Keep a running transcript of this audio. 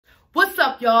What's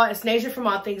up, y'all? It's Nasia from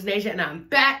All Things Nasia, and I'm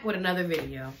back with another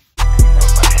video.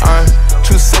 I'm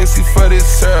too sexy for this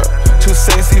syrup, too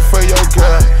sexy for your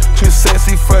girl, too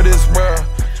sexy for this world.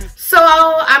 So,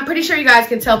 I'm pretty sure you guys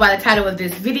can tell by the title of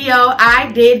this video,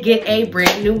 I did get a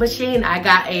brand new machine. I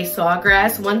got a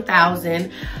Sawgrass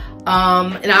 1000.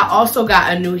 And I also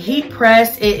got a new heat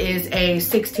press. It is a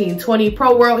 1620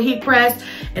 Pro World heat press,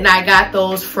 and I got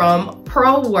those from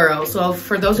Pro World. So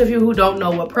for those of you who don't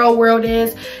know what Pro World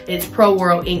is, it's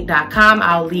proworldinc.com.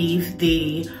 I'll leave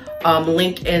the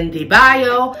link in the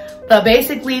bio. But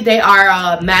basically, they are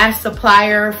a mass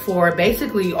supplier for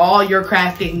basically all your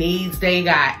crafting needs. They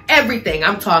got everything.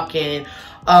 I'm talking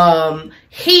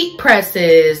heat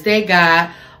presses. They got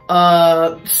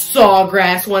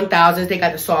Sawgrass 1000s. They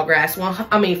got the Sawgrass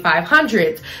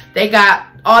 500s. They got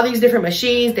all these different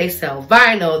machines. They sell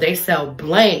vinyl. They sell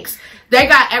blanks. They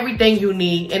got everything you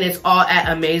need, and it's all at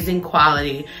amazing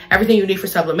quality. Everything you need for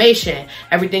sublimation.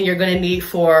 Everything you're gonna need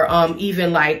for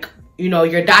even like, you know,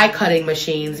 your die cutting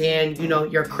machines and, you know,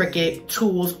 your Cricut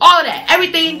tools, all of that.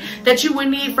 Everything that you would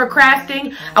need for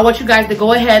crafting. I want you guys to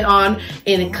go ahead on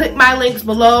and click my links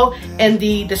below in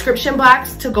the description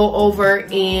box to go over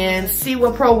and see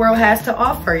what Pro World has to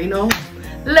offer, you know.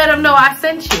 Let them know I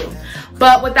sent you.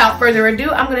 But without further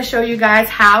ado, I'm going to show you guys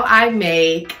how I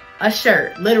make a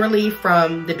shirt, literally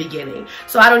from the beginning.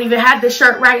 So I don't even have the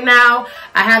shirt right now.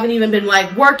 I haven't even been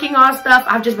like working on stuff.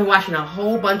 I've just been watching a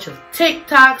whole bunch of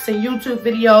TikToks and YouTube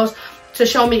videos to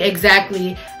show me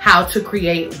exactly how to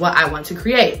create what I want to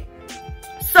create.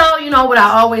 So, you know, what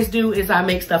I always do is I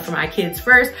make stuff for my kids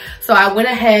first. So I went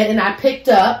ahead and I picked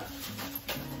up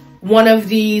one of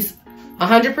these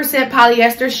 100%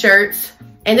 polyester shirts.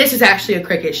 And this is actually a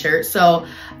Cricut shirt. So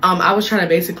I was trying to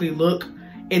basically look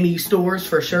in these stores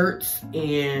for shirts,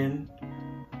 and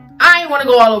I didn't want to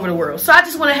go all over the world. So I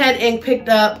just went ahead and picked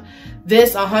up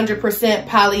this 100%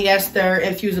 polyester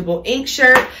infusible ink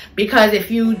shirt, because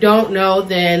if you don't know,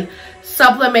 then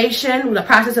sublimation, the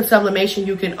process of sublimation,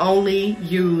 you can only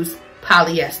use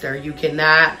polyester. You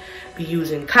cannot be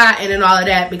using cotton and all of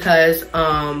that, because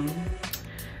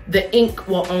the ink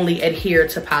will only adhere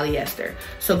to polyester.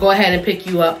 So go ahead and pick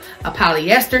you up a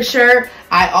polyester shirt.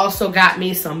 I also got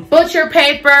me some butcher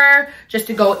paper just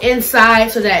to go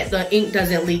inside so that the ink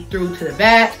doesn't leak through to the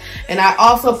back. And I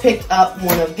also picked up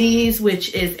one of these,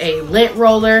 which is a lint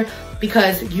roller,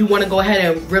 because you want to go ahead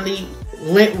and really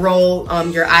lint roll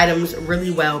your items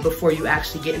really well before you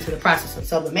actually get into the process of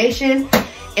sublimation.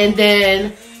 And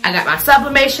then I got my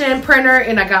sublimation printer,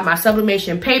 and I got my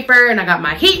sublimation paper, and I got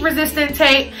my heat resistant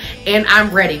tape, and I'm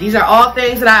ready. These are all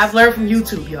things that I've learned from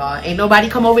YouTube, y'all. Ain't nobody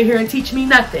come over here and teach me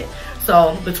nothing.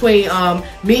 So between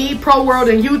me, Pro World,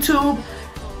 and YouTube,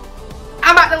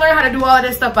 I'm about to learn how to do all of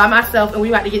this stuff by myself, and we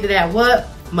about to get to that what?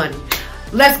 Money.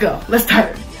 Let's go. Let's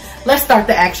start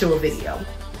the actual video.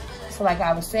 So like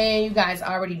I was saying, you guys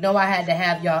already know I had to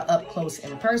have y'all up close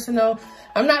and personal.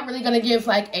 I'm not really going to give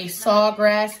like a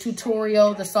Sawgrass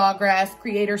tutorial, the Sawgrass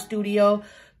Creative Studio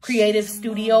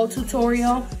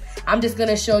tutorial. I'm just going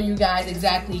to show you guys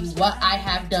exactly what I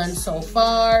have done so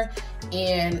far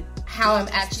and how I'm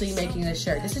actually making this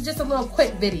shirt. This is just a little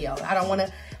quick video. I don't want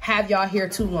to have y'all here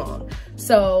too long.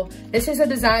 So this is a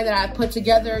design that I put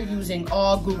together using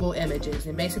all Google images.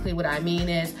 And basically what I mean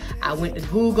is I went to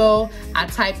Google, I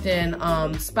typed in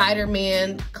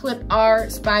Spider-Man clip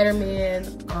art, Spider-Man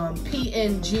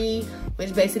PNG,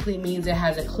 which basically means it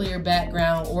has a clear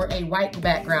background or a white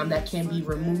background that can be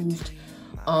removed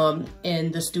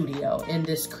in the studio, in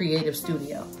this creative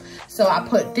studio. So I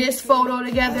put this photo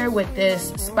together with this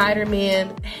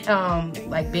Spider-Man,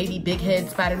 like baby big head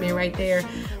Spider-Man right there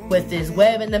with this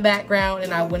web in the background,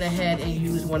 and I went ahead and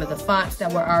used one of the fonts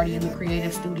that were already in the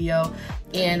creative studio,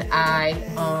 and I,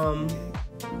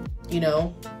 you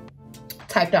know,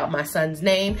 typed out my son's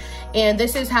name. And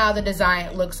this is how the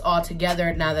design looks all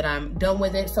together now that I'm done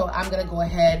with it. So I'm gonna go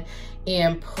ahead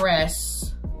and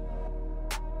press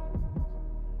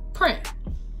print.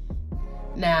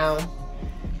 Now,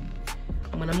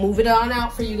 I'm gonna move it on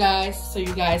out for you guys so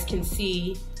you guys can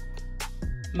see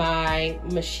my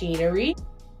machinery.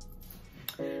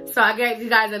 So I gave you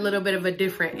guys a little bit of a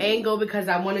different angle because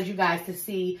I wanted you guys to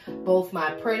see both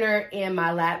my printer and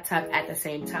my laptop at the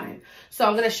same time. So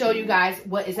I'm gonna show you guys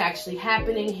what is actually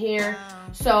happening here.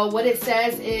 So what it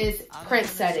says is print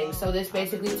settings. So this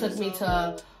basically took me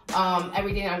to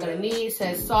everything I'm gonna need. It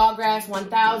says Sawgrass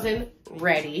 1000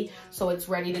 ready. So it's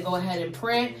ready to go ahead and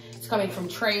print. It's coming from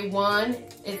tray 1.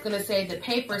 It's gonna say the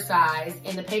paper size,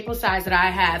 and the paper size that I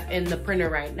have in the printer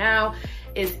right now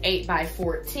is 8 by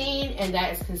 14, and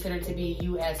that is considered to be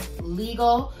US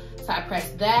legal. So I press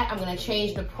that. I'm gonna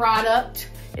change the product.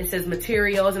 It says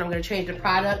materials, and I'm gonna change the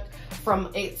product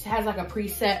from, it has like a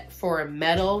preset for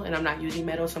metal, and I'm not using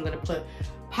metal, so I'm gonna put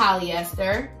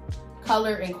polyester.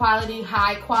 Color and quality,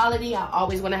 high quality. I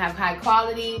always wanna have high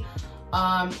quality.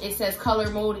 It says color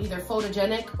mode, either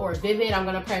photogenic or vivid. I'm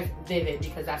gonna press vivid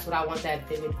because that's what I want, that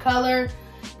vivid color.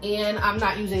 And I'm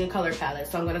not using a color palette,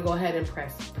 so I'm gonna go ahead and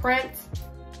press print.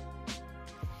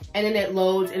 And then it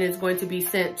loads, and it's going to be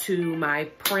sent to my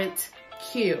print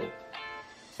queue.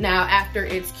 Now, after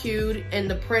it's queued in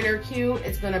the printer queue,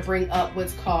 it's gonna bring up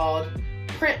what's called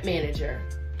Print Manager.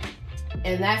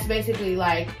 And that's basically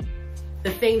like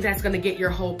the thing that's gonna get your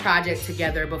whole project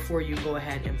together before you go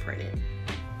ahead and print it.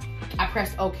 I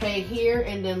pressed OK here,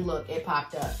 and then look, it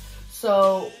popped up.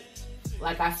 So,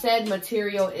 like I said,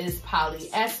 material is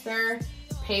polyester.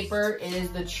 Paper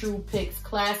is the True Pix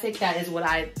Classic. That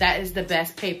is the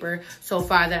best paper so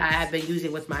far that I have been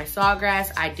using with my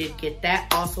Sawgrass. I did get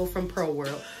that also from Pro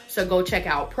World. So go check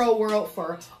out Pro World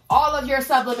for all of your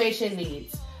sublimation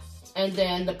needs. And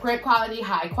then the print quality,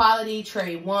 high quality,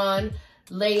 tray 1,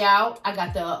 layout. I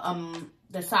got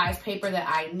the size paper that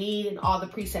I need and all the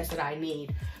presets that I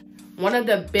need. One of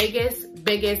the biggest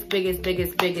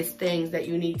things that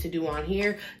you need to do on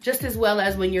here, just as well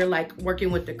as when you're like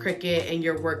working with the Cricut and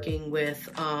you're working with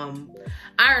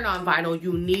iron-on vinyl,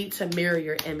 you need to mirror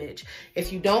your image.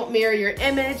 If you don't mirror your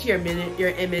image, your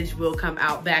image will come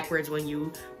out backwards when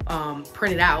you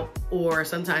print it out, or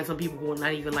sometimes some people will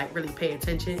not even like really pay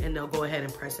attention and they'll go ahead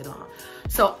and press it on.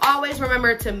 So always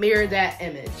remember to mirror that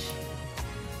image.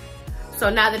 So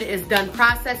now that it is done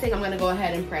processing, I'm gonna go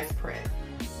ahead and press print.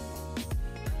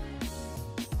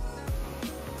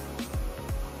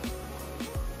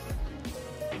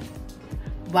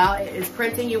 While it is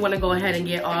printing, you want to go ahead and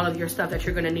get all of your stuff that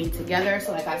you're going to need together.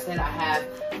 So like I said, I have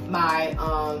my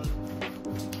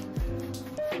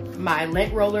my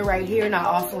lint roller right here, and I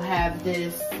also have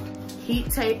this heat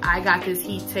tape. I got this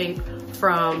heat tape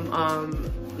from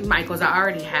Michael's. I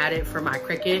already had it for my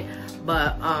Cricut,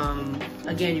 but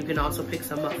again, you can also pick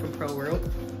some up from Pro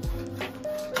World.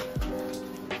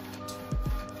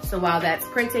 So while that's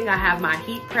printing, I have my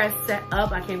heat press set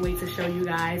up. I can't wait to show you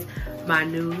guys my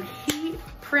new heat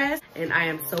press, and I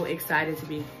am so excited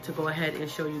to go ahead and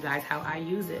show you guys how I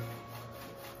use it.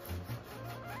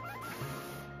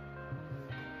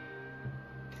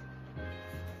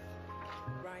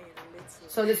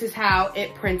 So this is how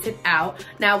it printed out.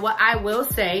 Now what I will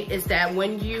say is that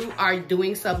when you are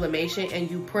doing sublimation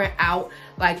and you print out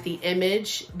like the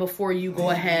image before you go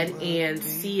ahead and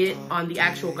see it on the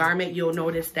actual garment, you'll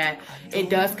notice that it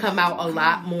does come out a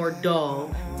lot more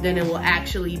dull than it will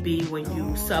actually be when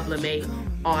you sublimate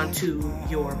onto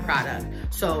your product.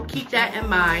 So keep that in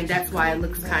mind. That's why it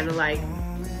looks kind of like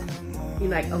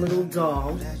a little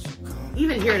dull.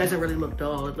 Even here, it doesn't really look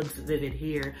dull. It looks vivid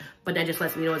here, but that just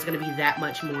lets me know it's gonna be that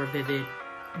much more vivid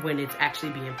when it's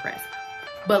actually being pressed.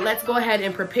 But let's go ahead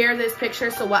and prepare this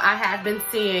picture. So what I have been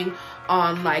seeing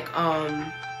on like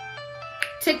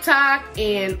TikTok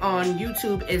and on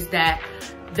YouTube is that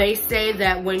they say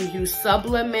that when you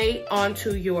sublimate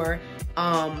onto your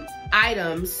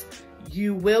items,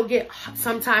 you will get,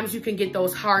 sometimes you can get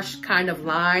those harsh kind of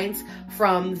lines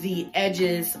from the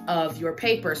edges of your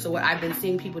paper. So what I've been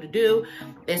seeing people to do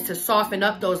is to soften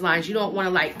up those lines. You don't want to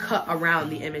like cut around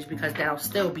the image because that'll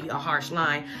still be a harsh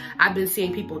line. I've been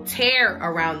seeing people tear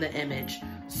around the image.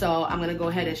 So I'm gonna go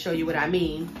ahead and show you what I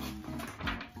mean.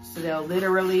 So they'll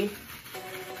literally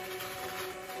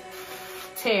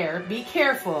tear. Be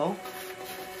careful.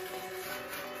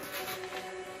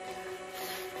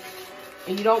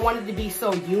 And you don't want it to be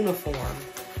so uniform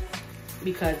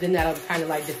because then that'll kind of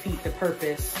like defeat the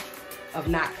purpose of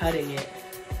not cutting it.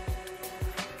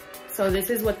 So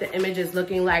this is what the image is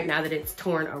looking like now that it's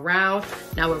torn around.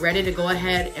 Now we're ready to go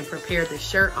ahead and prepare the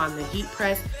shirt on the heat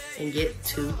press and get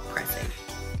to pressing.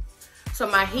 So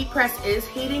my heat press is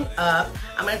heating up.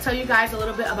 I'm gonna tell you guys a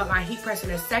little bit about my heat press in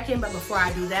a second, but before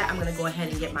I do that, I'm gonna go ahead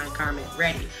and get my garment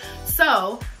ready.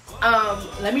 So,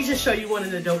 let me just show you one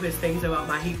of the dopest things about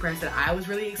my heat press that I was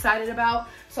really excited about.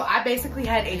 So I basically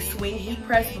had a swing heat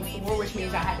press before, which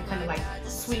means I had to kind of like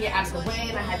swing it out of the way,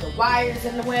 and I had the wires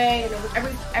in the way, and it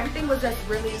was everything was just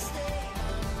really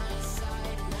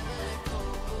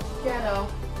ghetto.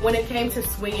 When it came to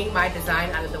swinging my design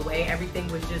out of the way, everything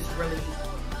was just really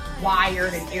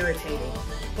wired and irritating.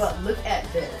 But look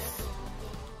at this.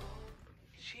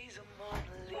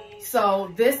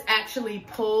 So this actually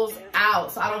pulls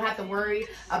out, so I don't have to worry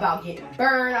about getting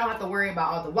burned. I don't have to worry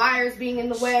about all the wires being in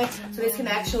the way. So this can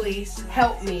actually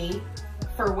help me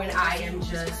for when I am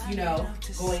just, you know,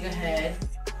 going ahead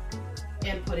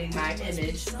and putting my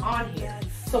image on here.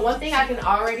 So one thing I can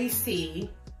already see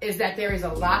is that there is a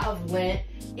lot of lint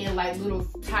and like little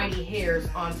tiny hairs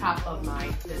on top of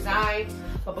my design.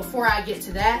 But before I get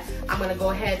to that, I'm gonna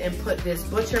go ahead and put this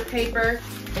butcher paper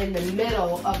in the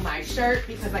middle of my shirt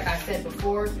because like I said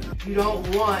before, you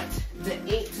don't want the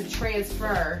ink to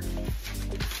transfer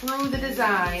through the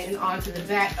design and onto the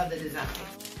back of the design.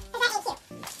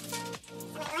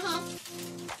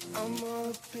 I'm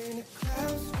up in the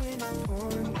clouds when it's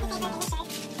pouring rain.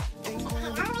 And when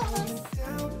I'm going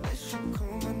down, that should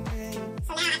call my name.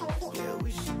 Yeah,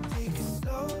 we should take it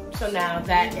slow. So now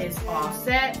that is all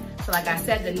set. So like I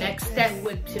said, the next step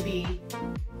would to be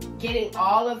getting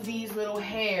all of these little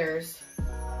hairs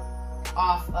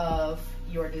off of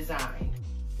your design.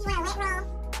 You want to lint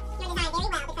roll your design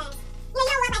very well because you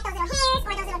don't want like those little hairs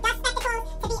or those little dust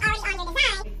spectacles to be already on your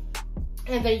design.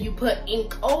 And then you put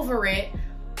ink over it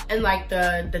and like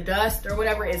the dust or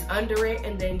whatever is under it,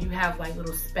 and then you have like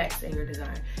little specks in your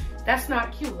design. That's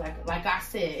not cute. Like I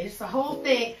said, it's a whole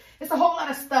thing. It's a whole lot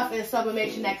of stuff in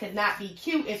sublimation that could not be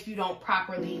cute if you don't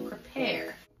properly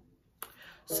prepare.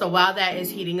 So while that is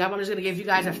heating up, I'm just gonna give you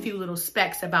guys a few little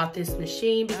specs about this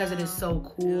machine because it is so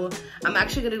cool. I'm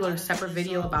actually gonna do a separate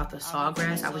video about the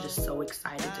Sawgrass. I was just so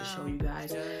excited to show you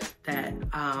guys that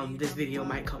this video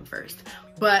might come first.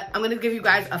 But I'm gonna give you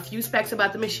guys a few specs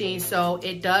about the machine. So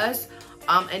it does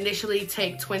initially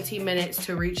take 20 minutes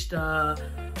to reach the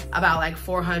about like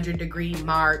 400-degree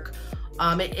mark.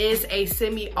 It is a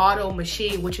semi-auto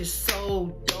machine, which is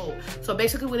so dope. So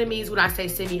basically what it means when I say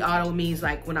semi-auto means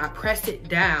like when I press it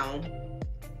down,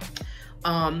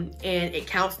 and it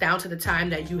counts down to the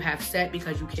time that you have set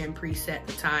because you can preset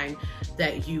the time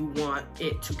that you want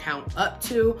it to count up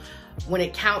to. When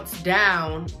it counts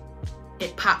down,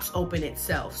 it pops open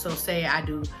itself. So say I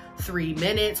do 3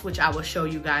 minutes, which I will show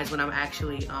you guys when I'm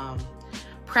actually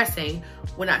pressing.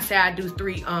 When I say I do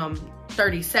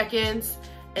 30 seconds,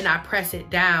 and I press it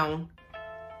down,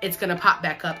 it's gonna pop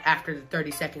back up after the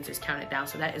 30 seconds is counted down.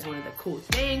 So that is one of the cool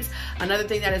things. Another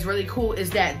thing that is really cool is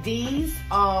that these,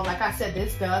 like I said,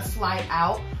 this does slide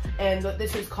out, and what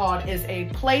this is called is a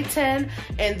play tin,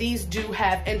 and these do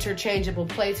have interchangeable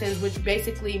play tins, which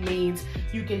basically means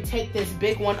you can take this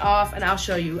big one off, and I'll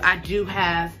show you. I do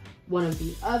have one of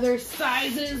the other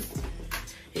sizes.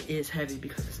 It is heavy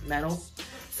because it's metal.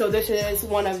 So this is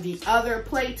one of the other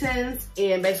play tins,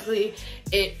 and basically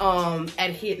it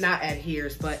not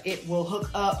adheres, but it will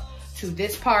hook up to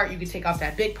this part. You can take off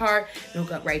that big part and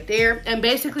hook up right there. And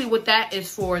basically what that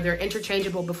is for, they're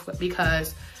interchangeable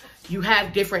because you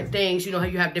have different things. You know how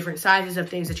you have different sizes of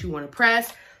things that you want to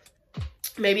press.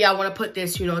 Maybe I want to put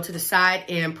this, you know, to the side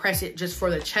and press it just for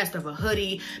the chest of a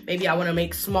hoodie. Maybe I want to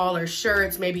make smaller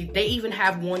shirts. Maybe they even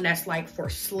have one that's like for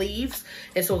sleeves.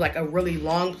 And so like a really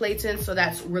long play tin. So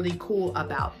that's really cool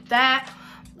about that.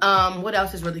 What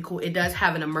else is really cool? It does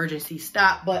have an emergency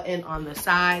stop button on the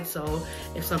side. So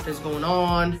if something's going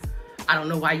on, I don't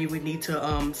know why you would need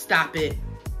to stop it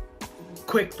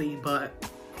quickly, but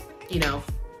you know,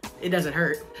 it doesn't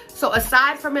hurt. So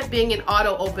aside from it being an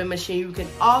auto open machine, you can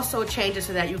also change it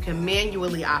so that you can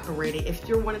manually operate it. If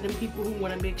you're one of them people who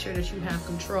want to make sure that you have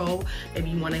control, maybe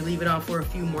you want to leave it on for a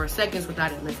few more seconds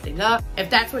without it lifting up.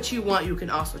 If that's what you want, you can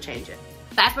also change it.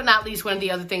 Last but not least, one of the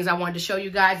other things I wanted to show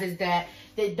you guys is that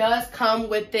it does come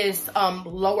with this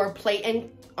lower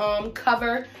plate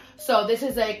cover. So this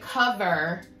is a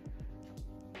cover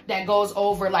that goes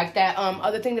over like that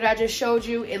other thing that I just showed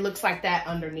you. It looks like that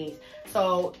underneath.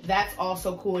 So that's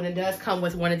also cool, and it does come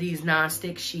with one of these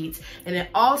non-stick sheets, and it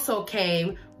also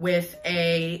came with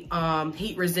a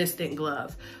heat-resistant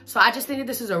glove. So I just think that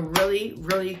this is a really,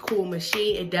 really cool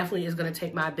machine. It definitely is gonna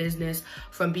take my business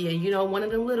from being, you know, one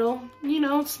of the little, you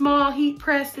know, small heat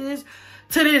presses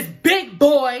to this big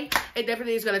boy. It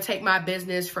definitely is gonna take my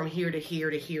business from here to here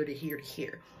to here to here to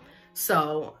here.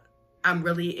 So I'm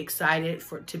really excited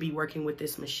to be working with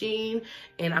this machine,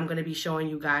 and I'm gonna be showing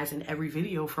you guys in every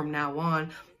video from now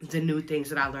on the new things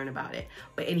that I learn about it.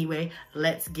 But anyway,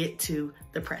 let's get to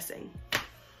the pressing.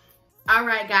 All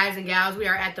right, guys and gals, we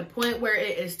are at the point where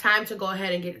it is time to go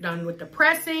ahead and get done with the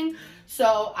pressing.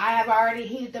 So I have already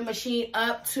heated the machine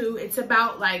up to, it's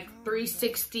about like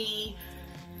 360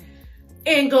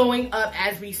 and going up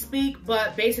as we speak,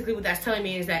 but basically what that's telling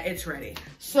me is that it's ready.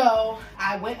 So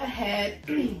I went ahead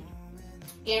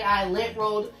and I lint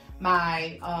rolled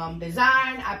my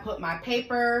design. I put my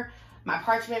paper my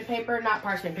parchment paper, not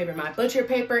parchment paper, my butcher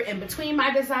paper in between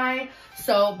my design.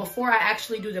 So before I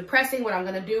actually do the pressing, what I'm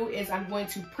gonna do is I'm going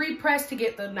to pre-press to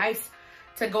get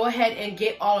to go ahead and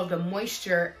get all of the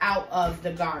moisture out of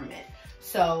the garment.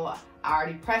 So I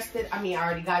already pressed it, I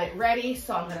already got it ready.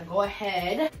 So I'm gonna go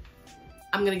ahead.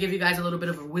 I'm gonna give you guys a little bit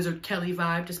of a Wizard Kelly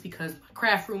vibe just because my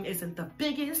craft room isn't the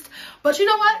biggest. But you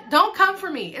know what? Don't come for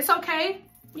me. It's okay.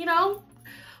 You know,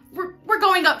 we're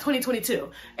going up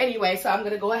 2022. Anyway, so I'm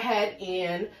gonna go ahead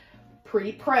and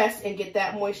pre-press and get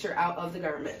that moisture out of the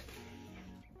garment.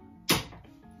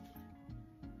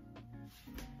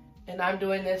 And I'm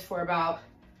doing this for about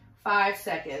 5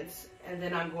 seconds. And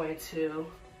then I'm going to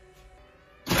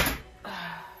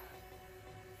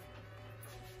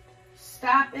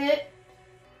stop it.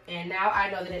 And now I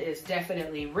know that it is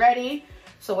definitely ready.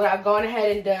 So what I've gone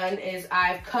ahead and done is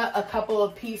I've cut a couple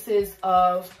of pieces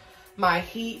of my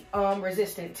heat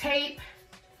resistant tape.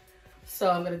 So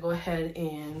I'm gonna go ahead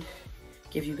and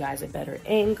give you guys a better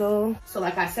angle. So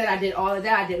like I said, I did all of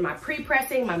that. I did my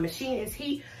pre-pressing. My machine is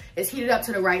heated up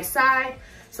to the right side.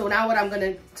 So now what I'm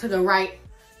gonna, to the right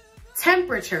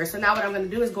temperature. So now what I'm gonna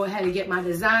do is go ahead and get my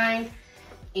design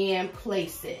and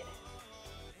place it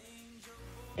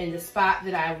in the spot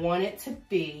that I want it to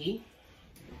be.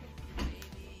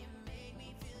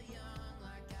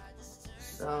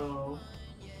 So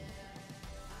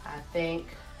I think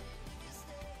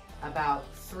about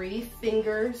 3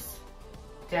 fingers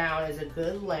down is a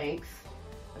good length.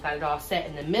 I got it all set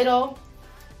in the middle.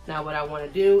 Now what I want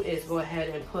to do is go ahead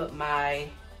and put my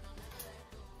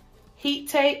heat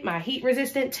tape, my heat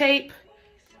resistant tape.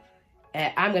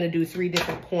 And I'm going to do 3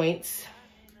 different points,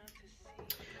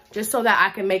 just so that I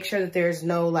can make sure that there's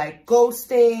no like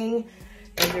ghosting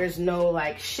and there's no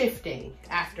like shifting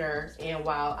after and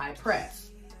while I press.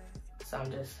 So I'm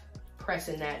just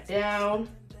pressing that down.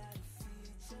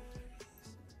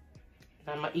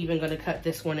 I'm even gonna cut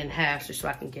this one in half just so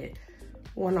I can get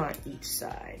one on each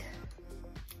side.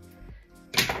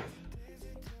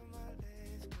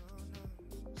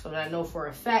 So that I know for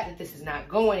a fact that this is not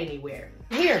going anywhere.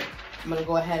 Here, I'm gonna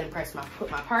go ahead and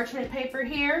put my parchment paper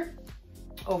here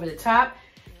over the top.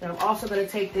 And I'm also gonna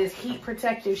take this heat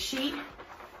protective sheet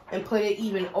and put it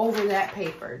even over that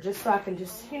paper, just so I can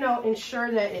just, you know,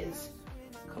 ensure that it's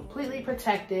completely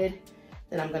protected.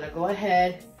 Then I'm gonna go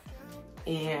ahead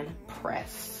and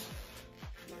press.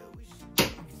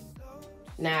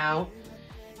 Now,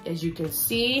 as you can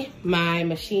see, my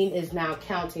machine is now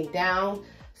counting down,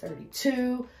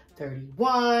 32,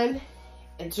 31,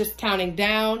 and just counting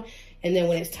down. And then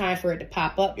when it's time for it to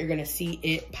pop up, you're gonna see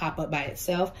it pop up by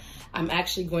itself. I'm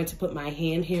actually going to put my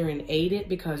hand here and aid it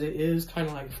because it is kind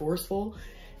of like forceful.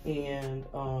 And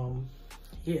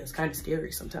yeah, it's kind of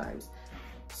scary sometimes.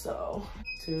 So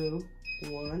 2,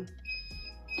 1.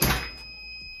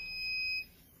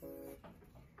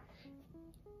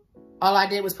 All I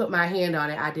did was put my hand on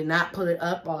it. I did not pull it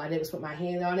up. All I did was put my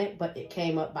hand on it, but it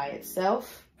came up by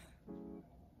itself.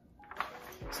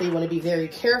 So you want to be very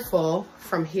careful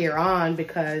from here on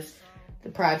because the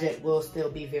project will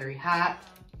still be very hot.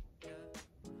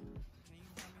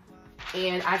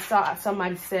 And I saw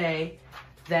somebody say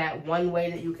that one way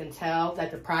that you can tell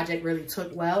that the project really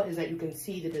took well is that you can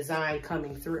see the design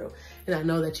coming through. And I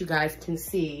know that you guys can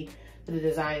see that the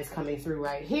design is coming through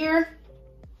right here.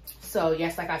 So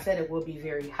yes, like I said, it will be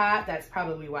very hot. That's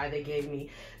probably why they gave me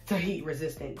the heat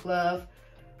resistant glove.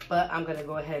 But I'm gonna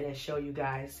go ahead and show you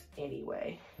guys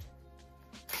anyway.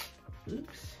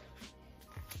 Oops.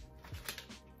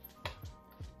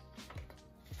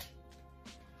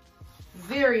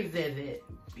 Very vivid,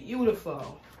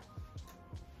 beautiful.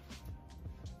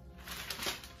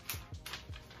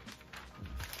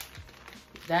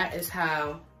 That is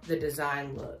how the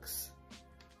design looks.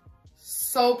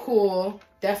 So cool,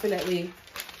 definitely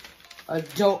a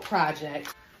dope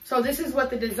project. So this is what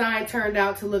the design turned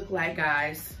out to look like,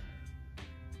 guys.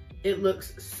 It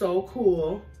looks so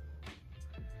cool.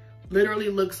 Literally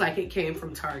looks like it came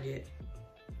from Target.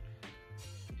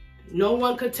 No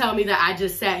one could tell me that I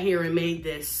just sat here and made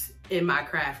this in my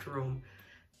craft room.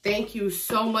 Thank you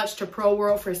so much to Pro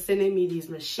World for sending me these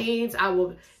machines. I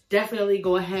will definitely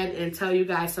go ahead and tell you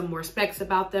guys some more specs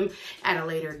about them at a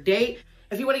later date.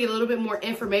 If you want to get a little bit more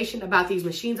information about these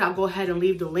machines, I'll go ahead and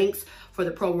leave the links for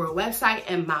the Pro World website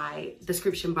in my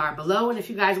description bar below. And if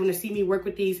you guys want to see me work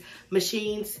with these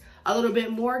machines a little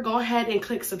bit more, go ahead and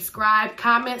click subscribe.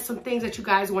 Comment some things that you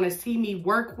guys want to see me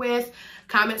work with.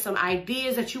 Comment some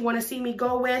ideas that you want to see me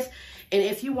go with. And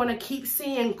if you want to keep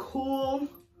seeing cool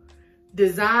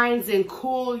designs and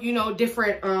cool, you know,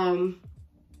 different,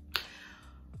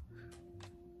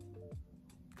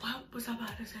 what was I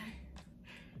about to say?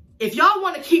 if y'all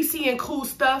want to keep seeing cool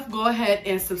stuff, go ahead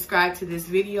and subscribe to this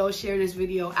video. Share this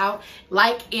video out.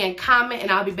 Like and comment. And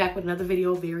I'll be back with another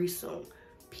video very soon.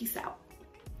 Peace out.